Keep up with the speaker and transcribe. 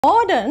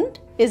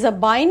Mordant is a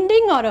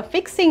binding or a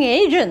fixing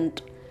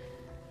agent.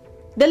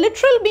 The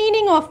literal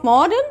meaning of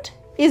mordant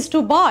is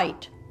to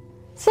bite.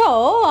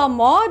 So, a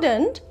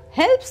mordant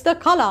helps the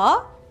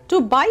color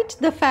to bite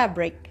the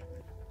fabric.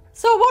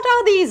 So, what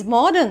are these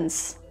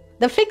mordants,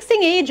 the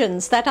fixing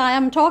agents that I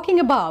am talking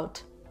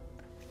about?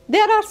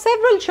 There are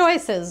several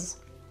choices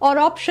or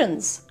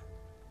options.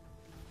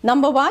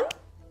 Number 1,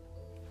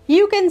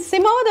 you can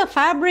simmer the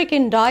fabric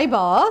in dye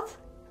bath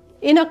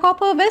in a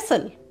copper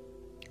vessel.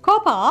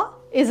 Copper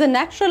is a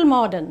natural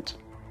mordant.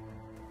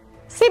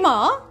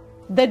 Simmer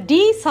the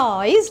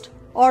de-sized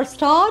or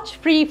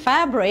starch-free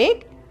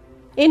fabric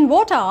in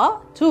water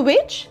to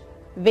which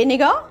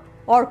vinegar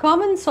or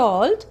common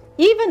salt,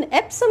 even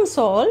Epsom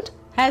salt,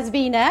 has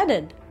been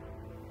added.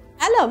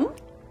 Alum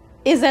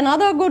is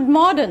another good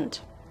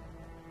mordant.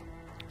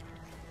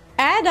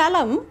 Add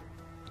alum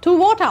to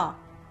water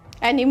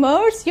and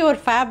immerse your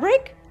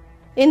fabric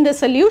in the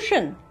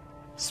solution.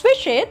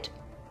 Swish it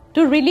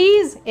to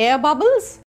release air bubbles